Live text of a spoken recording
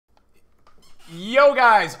Yo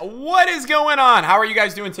guys, what is going on? How are you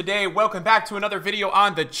guys doing today? Welcome back to another video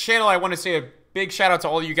on the channel. I want to say a big shout out to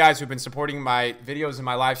all of you guys who've been supporting my videos and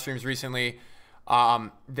my live streams recently.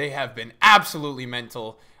 They have been absolutely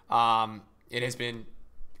mental. It has been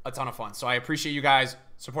a ton of fun. So I appreciate you guys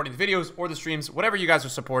supporting the videos or the streams, whatever you guys are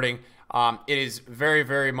supporting. It is very,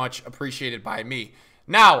 very much appreciated by me.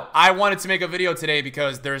 Now, I wanted to make a video today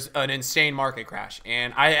because there's an insane market crash,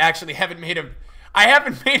 and I actually haven't made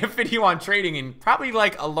a video on trading in probably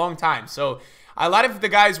like a long time. So a lot of the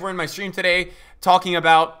guys were in my stream today talking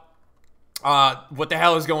about what the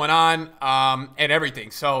hell is going on and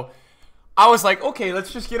everything. So I was like, okay,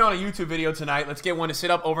 let's just get on a YouTube video tonight. Let's get one to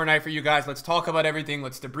sit up overnight for you guys. Let's talk about everything.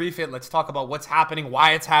 Let's debrief it. Let's talk about what's happening,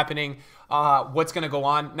 why it's happening, what's going to go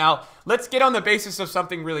on. Now, let's get on the basis of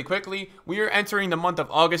something really quickly. We are entering the month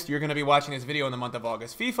of August. You're going to be watching this video in the month of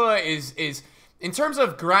August. FIFA is in terms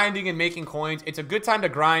of grinding and making coins, it's a good time to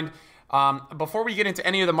grind. Before we get into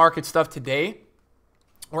any of the market stuff today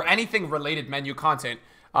or anything related menu content,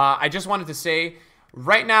 I just wanted to say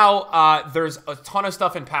right now there's a ton of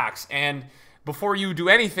stuff in packs. And before you do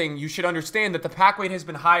anything, you should understand that the pack weight has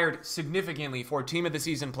been higher significantly for team of the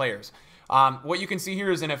season players. What you can see here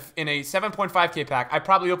is in a 7.5K pack, I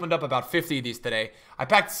probably opened up about 50 of these today. I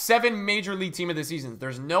packed 7 Major League Team of the Seasons.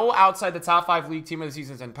 There's no outside the top 5 League Team of the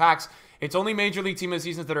Seasons in packs. It's only Major League Team of the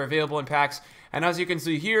Seasons that are available in packs. And as you can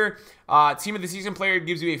see here, Team of the Season player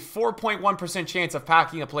gives you a 4.1% chance of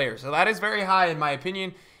packing a player. So that is very high in my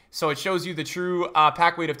opinion. So it shows you the true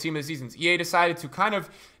pack weight of Team of the Seasons. EA decided to kind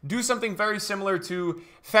of do something very similar to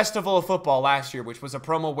Festival of Football last year, which was a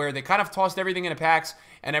promo where they kind of tossed everything into packs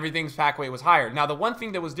and everything's pack weight was higher. Now, the one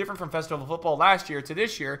thing that was different from Festival of Football last year to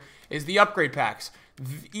this year is the upgrade packs.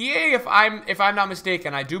 EA, if I'm not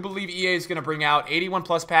mistaken, I do believe EA is going to bring out 81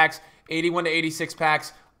 plus packs, 81 to 86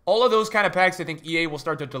 packs. All of those kind of packs I think EA will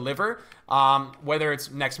start to deliver, whether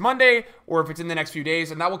it's next Monday or if it's in the next few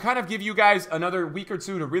days. And that will kind of give you guys another week or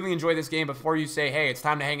two to really enjoy this game before you say, hey, it's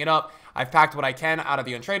time to hang it up. I've packed what I can out of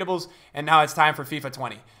the untradables, and now it's time for FIFA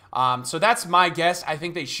 20. So that's my guess. I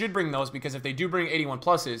think they should bring those because if they do bring 81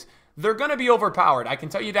 pluses, they're going to be overpowered. I can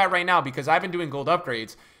tell you that right now because I've been doing gold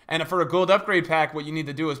upgrades. And for a gold upgrade pack, what you need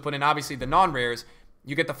to do is put in, obviously, the non-rares.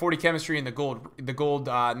 You get the 40 chemistry and the gold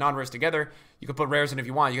non-rares together. You can put rares in if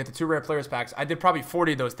you want. You get the 2 rare players packs. I did probably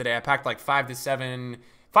 40 of those today. I packed like 5 to 7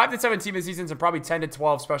 team of seasons and probably 10 to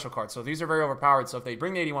 12 special cards. So these are very overpowered. So if they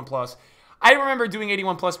bring the 81 plus, I remember doing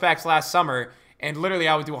 81 plus packs last summer, and literally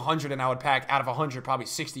I would do 100 and I would pack out of 100 probably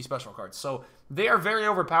 60 special cards. So they are very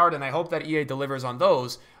overpowered, and I hope that EA delivers on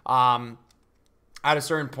those at a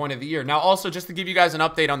certain point of the year. Now, also just to give you guys an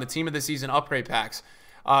update on the team of the season upgrade packs.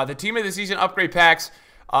 The team of the season upgrade packs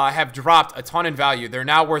have dropped a ton in value. They're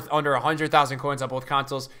now worth under 100,000 coins on both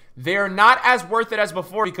consoles. They're not as worth it as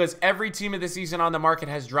before because every team of the season on the market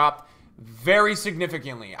has dropped very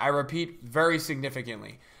significantly. I repeat, very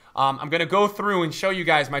significantly. I'm going to go through and show you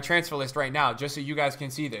guys my transfer list right now just so you guys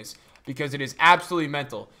can see this because it is absolutely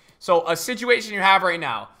mental. So a situation you have right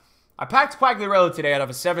now. I packed Quagliarella today out of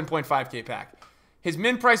a 7.5K pack. His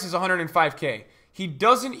min price is 105K. He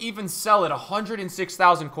doesn't even sell at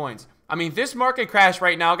 106,000 coins. I mean, this market crash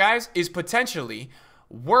right now, guys, is potentially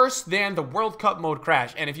worse than the World Cup mode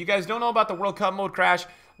crash. And if you guys don't know about the World Cup mode crash,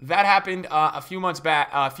 that happened a few months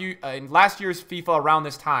back, in last year's FIFA around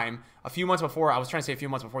this time, a few months before. I was trying to say a few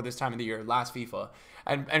months before this time of the year, last FIFA.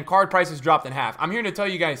 And card prices dropped in half. I'm here to tell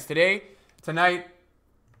you guys tonight,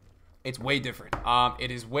 it's way different.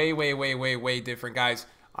 It is way different, guys.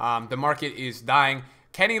 The market is dying.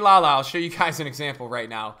 Kenny Lala, I'll show you guys an example right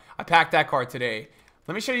now. I packed that card today.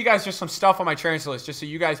 Let me show you guys just some stuff on my transfer list just so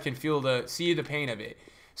you guys can see the pain of it.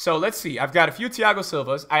 So let's see. I've got a few Thiago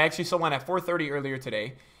Silvas. I actually sold one at 430 earlier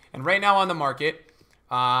today. And right now on the market,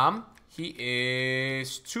 he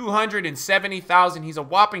is 270,000. He's a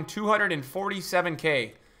whopping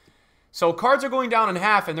 247K. So cards are going down in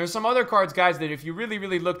half. And there's some other cards, guys, that if you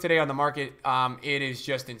really look today on the market, it is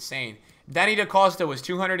just insane. Danny DaCosta was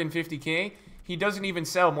 250K. He doesn't even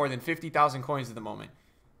sell more than 50,000 coins at the moment.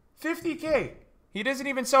 50K. He doesn't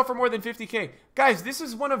even sell for more than 50K. Guys, this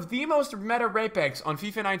is one of the most meta rate packs on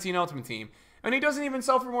FIFA 19 Ultimate Team. And he doesn't even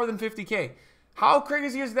sell for more than 50K. How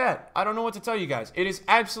crazy is that? I don't know what to tell you guys. It is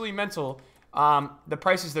absolutely mental, the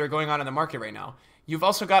prices that are going on in the market right now. You've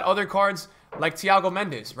also got other cards like Thiago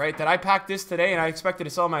Mendes, right? That I packed this today and I expected to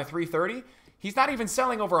sell him at 330. He's not even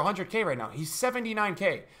selling over 100K right now. He's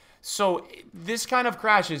 79K. So this kind of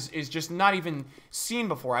crash is just not even seen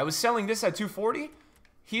before. I was selling this at 240.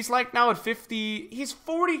 He's like now at 50. He's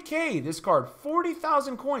 40K, this card.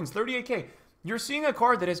 40,000 coins, 38K. You're seeing a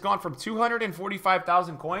card that has gone from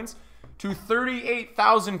 245,000 coins to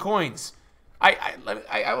 38,000 coins.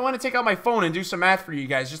 I want to take out my phone and do some math for you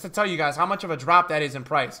guys just to tell you guys how much of a drop that is in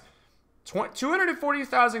price.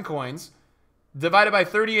 240,000 coins divided by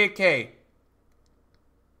 38K.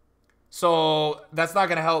 So that's not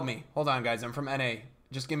going to help me. Hold on, guys. I'm from NA.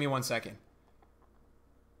 Just give me 1 second.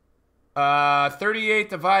 38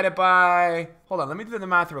 divided by... Hold on. Let me do the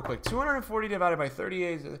math real quick. 240 divided by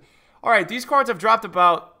 38. All right. These cards have dropped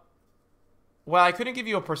about... Well, I couldn't give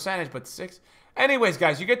you a percentage, but 6... Anyways,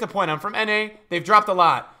 guys, you get the point. I'm from NA. They've dropped a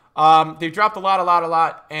lot. They've dropped a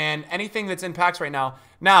lot. And anything that's in packs right now.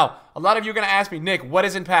 Now, a lot of you are going to ask me, Nick, what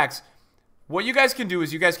is in packs? What you guys can do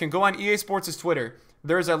is you guys can go on EA Sports' Twitter.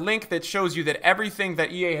 There's a link that shows you that everything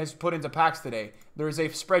that EA has put into packs today. There is a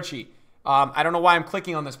spreadsheet. I don't know why I'm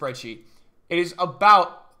clicking on the spreadsheet. It is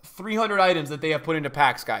about 300 items that they have put into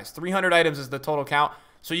packs, guys. 300 items is the total count.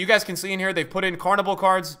 So you guys can see in here, they've put in Carnival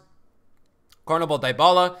cards, Carnival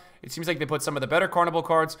Dybala. It seems like they put some of the better Carnival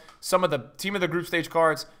cards, some of the Team of the Group Stage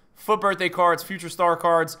cards, Foot Birthday cards, Future Star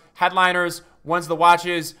cards, Headliners, Ones the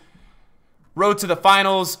Watches, Road to the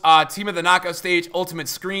Finals, Team of the Knockout Stage, Ultimate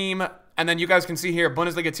Scream, and then you guys can see here,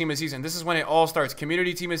 Bundesliga Team of the Season. This is when it all starts.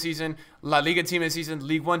 Community Team of the Season, La Liga Team of the Season,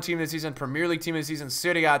 League One Team of the Season, Premier League Team of the Season,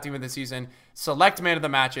 Serie A Team of the Season, Select Man of the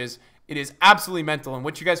Matches. It is absolutely mental, and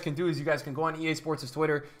what you guys can do is you guys can go on EA Sports'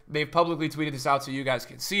 Twitter. They've publicly tweeted this out so you guys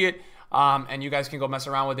can see it, and you guys can go mess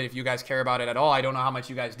around with it if you guys care about it at all. I don't know how much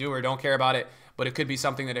you guys do or don't care about it, but it could be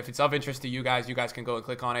something that if it's of interest to you guys can go and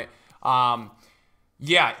click on it.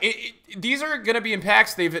 Yeah, these are going to be in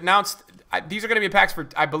packs. They've announced these are going to be in packs for,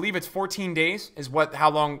 I believe it's 14 days is how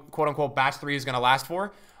long, quote-unquote, Batch 3 is going to last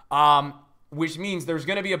for, which means there's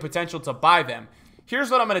going to be a potential to buy them. Here's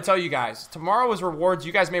what I'm going to tell you guys. Tomorrow is rewards.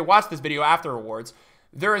 You guys may watch this video after rewards.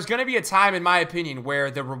 There is going to be a time, in my opinion, where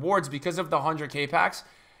the rewards, because of the 100K packs,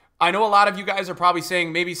 I know a lot of you guys are probably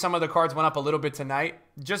saying maybe some of the cards went up a little bit tonight.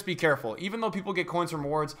 Just be careful. Even though people get coins from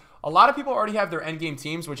rewards, a lot of people already have their endgame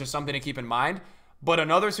teams, which is something to keep in mind. But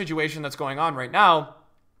another situation that's going on right now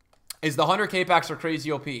is the 100K packs are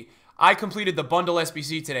crazy OP. I completed the bundle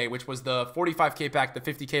SBC today, which was the 45K pack, the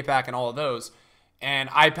 50K pack, and all of those. And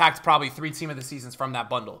I packed probably 3 Team of the Seasons from that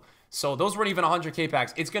bundle. So those weren't even 100K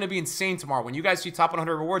packs. It's going to be insane tomorrow. When you guys see top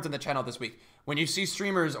 100 rewards on the channel this week, when you see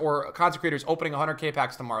streamers or content creators opening 100K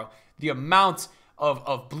packs tomorrow, the amount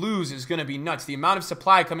of blues is going to be nuts. The amount of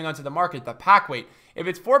supply coming onto the market, the pack weight. If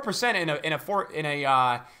it's 4% in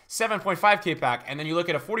a 7.5K pack, and then you look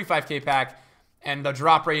at a 45K pack, and the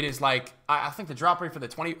drop rate is like, I think the drop rate for the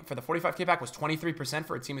 45K pack was 23%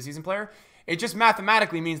 for a Team of the Season player. It just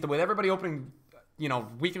mathematically means that with everybody opening, you know,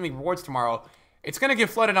 weekly rewards tomorrow, it's going to get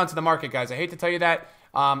flooded onto the market, guys. I hate to tell you that,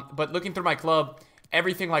 but looking through my club,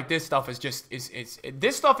 everything like this stuff is just,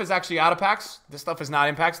 this stuff is actually out of packs. This stuff is not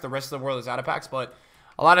in packs. The rest of the world is out of packs, but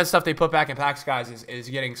a lot of the stuff they put back in packs, guys, is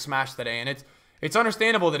getting smashed today, and it's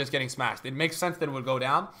understandable that it's getting smashed. It makes sense that it would go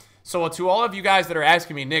down. So to all of you guys that are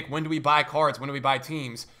asking me, Nick, when do we buy cards? When do we buy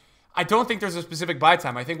teams? I don't think there's a specific buy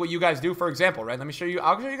time. I think what you guys do, for example, right? Let me show you.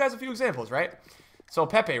 I'll show you guys a few examples, right? So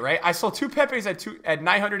Pepe, right? I sold 2 Pepes at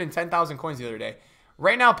 910,000 coins the other day.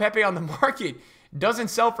 Right now, Pepe on the market doesn't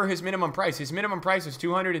sell for his minimum price. His minimum price is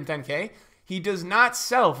 210K. He does not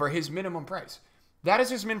sell for his minimum price. That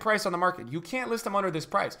is his min price on the market. You can't list him under this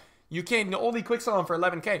price. You can only quick sell them for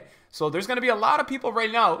 11K. So there's going to be a lot of people right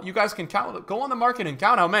now. You guys can count, go on the market and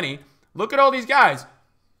count how many. Look at all these guys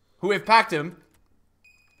who have packed him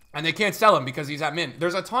and they can't sell him because he's at min.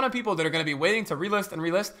 There's a ton of people that are going to be waiting to relist and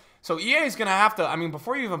relist. So EA is going to have to, I mean,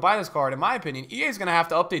 before you even buy this card, in my opinion, EA is going to have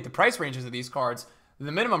to update the price ranges of these cards,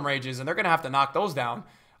 the minimum ranges, and they're going to have to knock those down.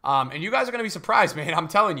 And you guys are going to be surprised, man. I'm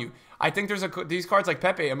telling you. I think there's these cards like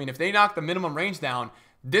Pepe. I mean, if they knock the minimum range down,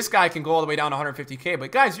 this guy can go all the way down to 150K.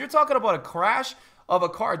 But guys, you're talking about a crash of a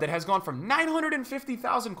card that has gone from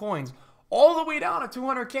 950,000 coins all the way down to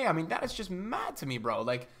 200K. I mean, that is just mad to me, bro.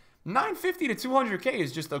 Like, 950 to 200K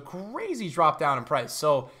is just a crazy drop down in price.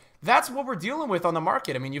 So that's what we're dealing with on the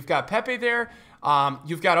market. I mean, you've got Pepe there.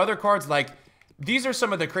 You've got other cards like, these are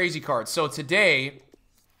some of the crazy cards. So today,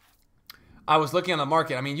 I was looking on the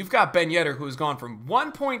market. I mean, you've got Ben Yedder, who has gone from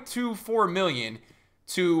 1.24 million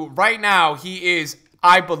to right now, he is,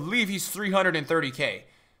 I believe he's 330K.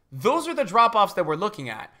 Those are the drop-offs that we're looking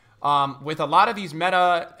at with a lot of these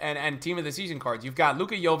meta and Team of the Season cards. You've got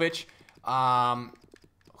Luka Jovic,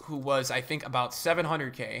 who was, I think, about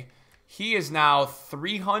 700K. He is now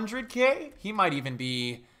 300K. He might even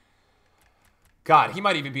be, God, he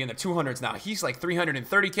might even be in the 200s now. He's like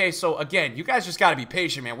 330K. So, again, you guys just got to be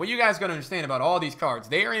patient, man. What you guys got to understand about all these cards,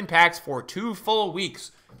 they are in packs for 2 full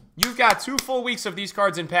weeks. You've got 2 full weeks of these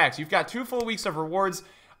cards in packs. You've got 2 full weeks of rewards.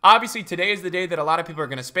 Obviously, today is the day that a lot of people are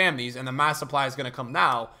going to spam these, and the mass supply is going to come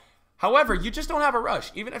now. However, you just don't have a rush.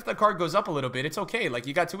 Even if the card goes up a little bit, it's okay. Like,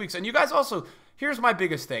 you got 2 weeks. And you guys also, here's my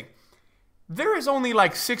biggest thing. There is only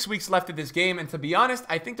like 6 weeks left of this game. And to be honest,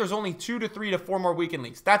 I think there's only 2 to 3 to 4 more weekend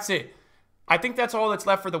leagues. That's it. I think that's all that's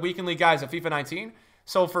left for the weekend league guys at FIFA 19.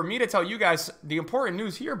 So for me to tell you guys, the important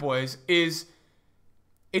news here, boys, is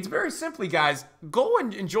it's very simply, guys, go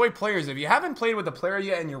and enjoy players. If you haven't played with a player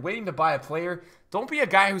yet and you're waiting to buy a player, don't be a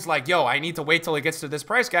guy who's like, yo, I need to wait till it gets to this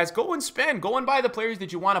price, guys. Go and spend. Go and buy the players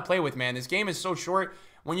that you want to play with, man. This game is so short.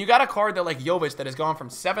 When you got a card that like Jovic that has gone from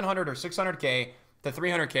 700 or 600K to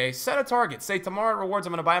 300K, set a target. Say tomorrow at rewards,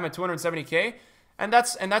 I'm going to buy him at 270K. And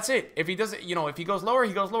that's it. If he doesn't, if he goes lower,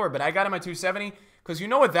 he goes lower. But I got him at 270 because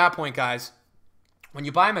at that point, guys, when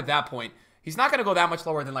you buy him at that point, he's not going to go that much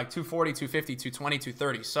lower than like 240, 250, 220,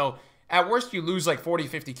 230. So at worst, you lose like 40,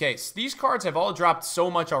 50K. These cards have all dropped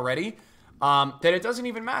so much already that it doesn't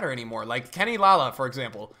even matter anymore. Like Kenny Lala, for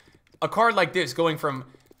example, a card like this going from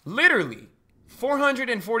literally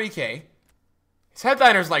 440K. His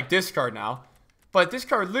headliner's like this card now. But this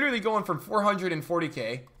card literally going from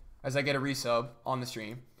 440K as I get a resub on the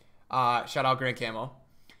stream. Shout out Grand Camo.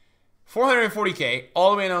 440K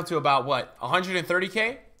all the way down to about what?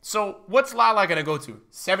 130K? So what's Lala going to go to?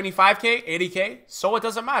 75K? 80K? So it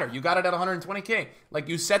doesn't matter. You got it at 120K. Like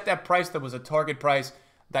you set that price that was a target price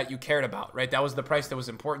that you cared about, right? That was the price that was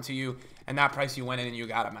important to you. And that price you went in and you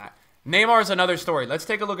got him at. Neymar is another story. Let's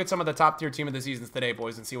take a look at some of the top tier team of the seasons today,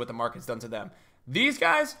 boys, and see what the market's done to them. These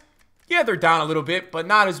guys, yeah, they're down a little bit, but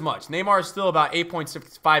not as much. Neymar is still about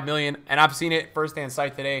 8.65 million, and I've seen it firsthand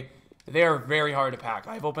sight today. They are very hard to pack.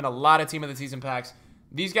 I've opened a lot of team of the season packs.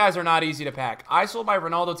 These guys are not easy to pack. I sold my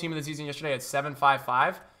Ronaldo team of the season yesterday at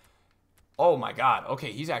 755. Oh my God.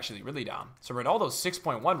 Okay, he's actually really down. So Ronaldo's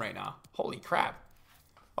 6.1 right now. Holy crap.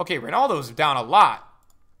 Okay, Ronaldo's down a lot.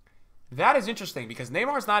 That is interesting because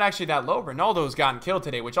Neymar's not actually that low. Ronaldo's gotten killed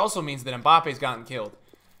today, which also means that Mbappe's gotten killed.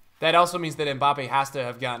 That also means that Mbappe has to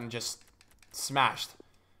have gotten just smashed.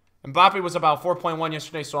 Mbappe was about 4.1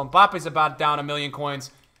 yesterday, so Mbappe's about down 1 million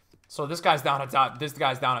coins. So this guy's down a ton. This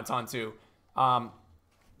guy's down a ton too. I'm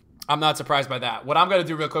not surprised by that. What I'm going to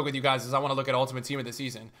do real quick with you guys is I want to look at Ultimate Team of the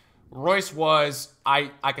season. Royce was, I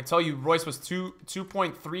could tell you Royce was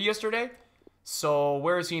 2.3 yesterday. So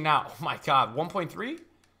where is he now? Oh my God, 1.3?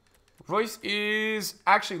 Royce is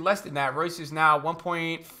actually less than that. Royce is now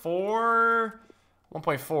 1.4.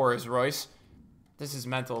 1.4 is Royce. This is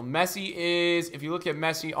mental. Messi is, if you look at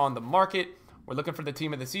Messi on the market, we're looking for the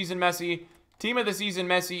team of the season Messi. Team of the season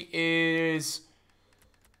Messi is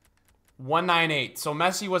 198. So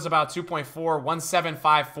Messi was about 2.4,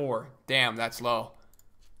 1754. Damn, that's low.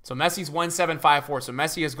 So Messi's 1754. So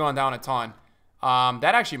Messi has gone down a ton.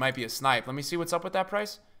 That actually might be a snipe. Let me see what's up with that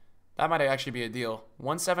price. That might actually be a deal.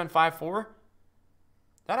 1754.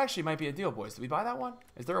 That actually might be a deal, boys. Did we buy that one?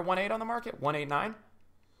 Is there a 1.8 on the market? 189?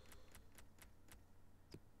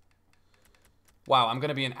 Wow, I'm going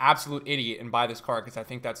to be an absolute idiot and buy this card because I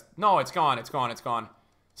think that's... No, it's gone. It's gone. It's gone.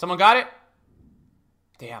 Someone got it?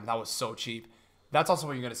 Damn, that was so cheap. That's also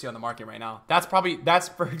what you're going to see on the market right now. That's,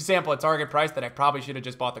 for example, a target price that I probably should have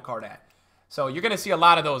just bought the card at. So you're going to see a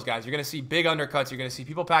lot of those guys. You're going to see big undercuts. You're going to see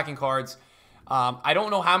people packing cards. I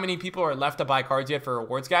don't know how many people are left to buy cards yet for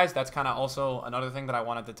rewards, guys. That's kind of also another thing that I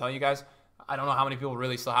wanted to tell you guys. I don't know how many people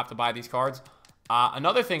really still have to buy these cards.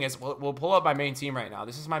 Another thing is, we'll pull up my main team right now.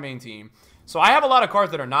 This is my main team. So I have a lot of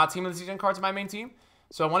cards that are not team of the season cards in my main team.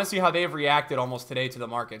 So I want to see how they've reacted almost today to the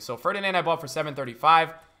market. So Ferdinand I bought for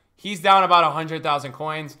 735. He's down about 100,000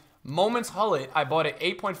 coins. Moments Hullet, I bought at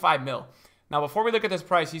 8.5 mil. Now, before we look at this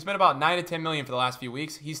price, he's been about 9 to 10 million for the last few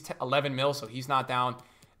weeks. He's 11 mil, so he's not down.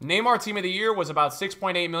 Neymar Team of the Year was about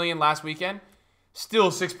 6.8 million last weekend.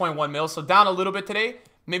 Still 6.1 mil, so down a little bit today.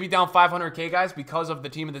 Maybe down 500K, guys, because of the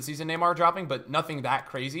Team of the Season Neymar dropping, but nothing that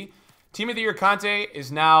crazy. Team of the Year Conte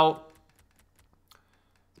is now...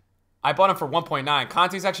 I bought him for 1.9.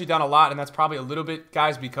 Conte's actually down a lot, and that's probably a little bit,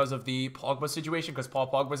 guys, because of the Pogba situation, because Paul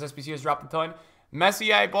Pogba's SBC has dropped a ton.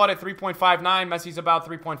 Messi, I bought at 3.59. Messi's about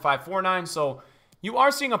 3.549. So you are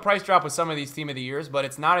seeing a price drop with some of these Team of the Years, but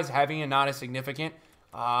it's not as heavy and not as significant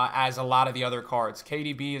as a lot of the other cards.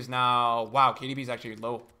 KDB is now... Wow, KDB is actually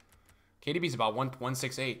low. KDB is about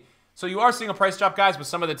 168. So you are seeing a price drop, guys, with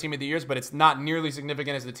some of the Team of the Years, but it's not nearly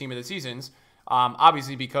significant as the Team of the Seasons.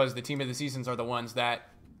 Obviously, because the Team of the Seasons are the ones that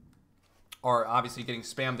are obviously getting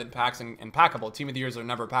spammed in packs and packable. Team of the Years are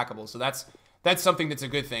never packable. So that's something that's a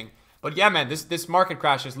good thing. But yeah, man, this market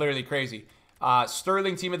crash is literally crazy.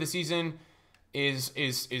 Sterling Team of the Season is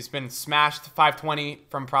been smashed 520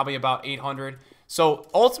 from probably about 800. So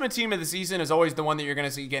Ultimate Team of the Season is always the one that you're going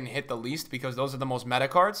to see getting hit the least because those are the most meta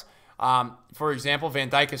cards. For example, Van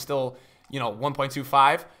Dijk is still,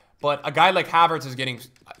 1.25. But a guy like Havertz is getting,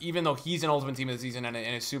 even though he's an ultimate team of the season and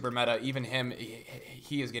is super meta, even him,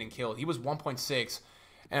 he is getting killed. He was 1.6,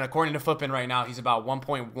 and according to Footbin right now, he's about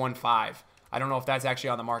 1.15. I don't know if that's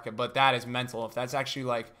actually on the market, but that is mental. If that's actually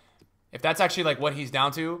like what he's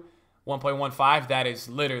down to, 1.15, that is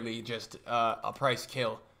literally just a price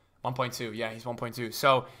kill. 1.2, yeah, he's 1.2.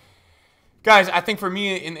 So, guys, I think for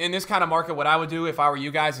me, in this kind of market, what I would do if I were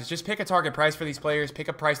you guys is just pick a target price for these players. Pick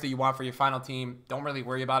a price that you want for your final team. Don't really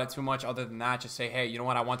worry about it too much other than that. Just say, hey, you know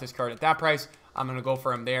what? I want this card at that price. I'm going to go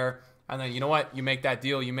for him there. And then, you know what? You make that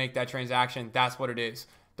deal. You make that transaction. That's what it is.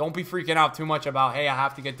 Don't be freaking out too much about, hey, I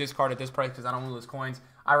have to get this card at this price because I don't want to lose coins.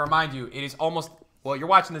 I remind you, it is almost, well, you're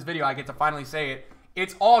watching this video. I get to finally say it.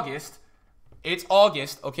 It's August. It's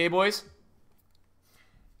August. Okay, boys?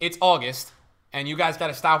 It's August. And you guys got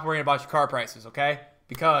to stop worrying about your car prices, okay?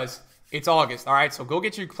 Because it's August, all right? So go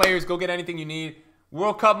get your players. Go get anything you need.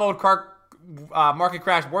 World Cup mode, market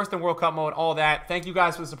crash, worse than World Cup mode, all that. Thank you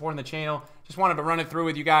guys for supporting the channel. Just wanted to run it through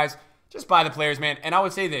with you guys. Just buy the players, man. And I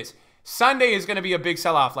would say this. Sunday is going to be a big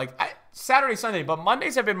sell-off. Like Saturday, Sunday. But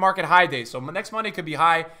Mondays have been market high days. So next Monday could be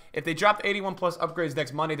high. If they drop 81 plus upgrades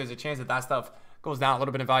next Monday, there's a chance that that stuff goes down a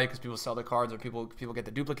little bit in value because people sell their cards or people get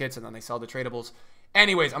the duplicates and then they sell the tradables.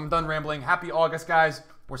 Anyways, I'm done rambling. Happy August, guys.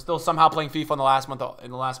 We're still somehow playing FIFA in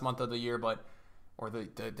the last month of the year, or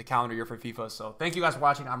the calendar year for FIFA. So thank you guys for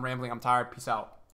watching. I'm rambling. I'm tired. Peace out.